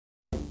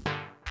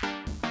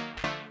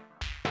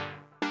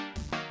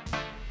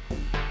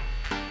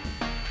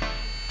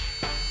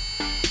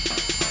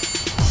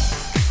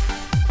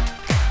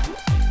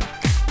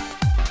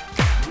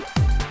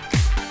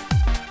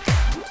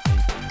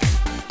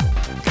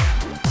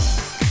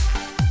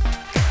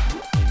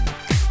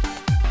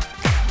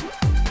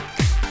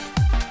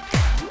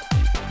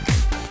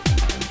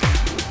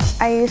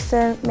I used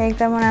to make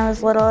them when I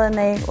was little and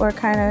they were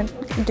kind of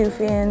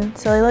doofy and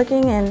silly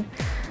looking, and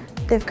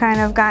they've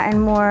kind of gotten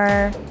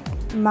more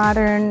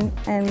modern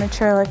and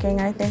mature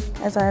looking, I think,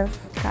 as I've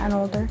gotten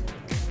older.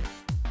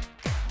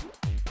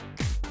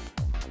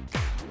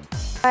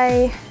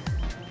 I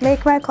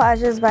make my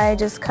collages by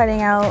just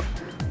cutting out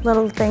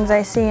little things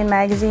I see in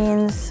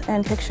magazines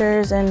and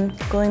pictures and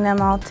gluing them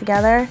all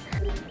together.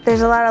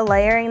 There's a lot of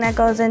layering that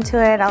goes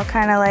into it. I'll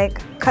kind of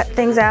like cut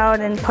things out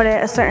and put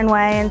it a certain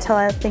way until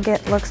I think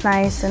it looks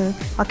nice, and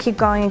I'll keep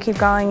going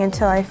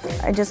until I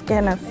just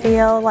kind of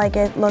feel like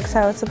it looks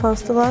how it's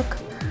supposed to look.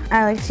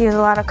 I like to use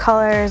a lot of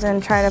colors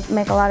and try to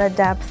make a lot of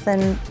depth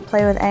and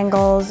play with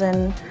angles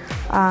and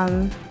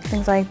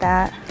things like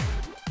that.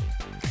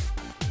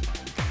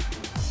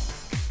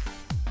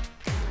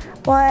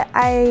 Well,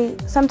 I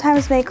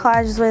sometimes make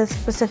collages with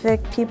specific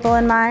people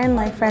in mind,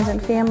 like friends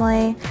and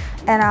family,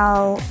 and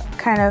I'll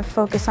kind of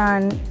focus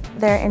on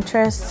their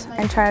interests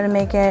and try to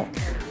make it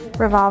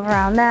revolve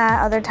around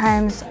that. Other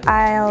times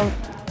I'll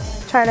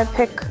try to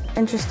pick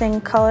interesting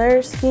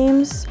color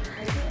schemes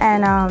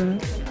and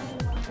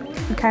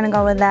kind of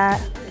go with that.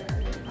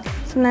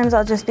 Sometimes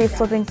I'll just be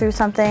flipping through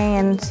something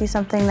and see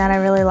something that I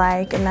really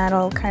like, and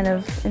that'll kind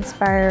of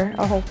inspire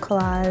a whole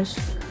collage.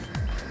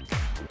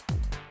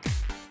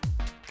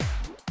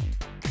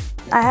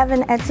 I have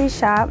an Etsy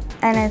shop,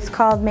 and it's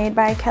called Made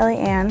by Kelly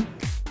Ann.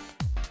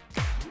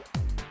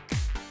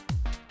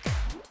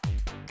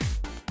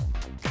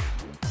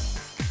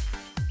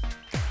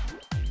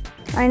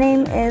 My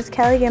name is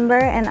Kelly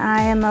Gimbert, and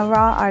I am a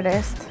raw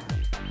artist.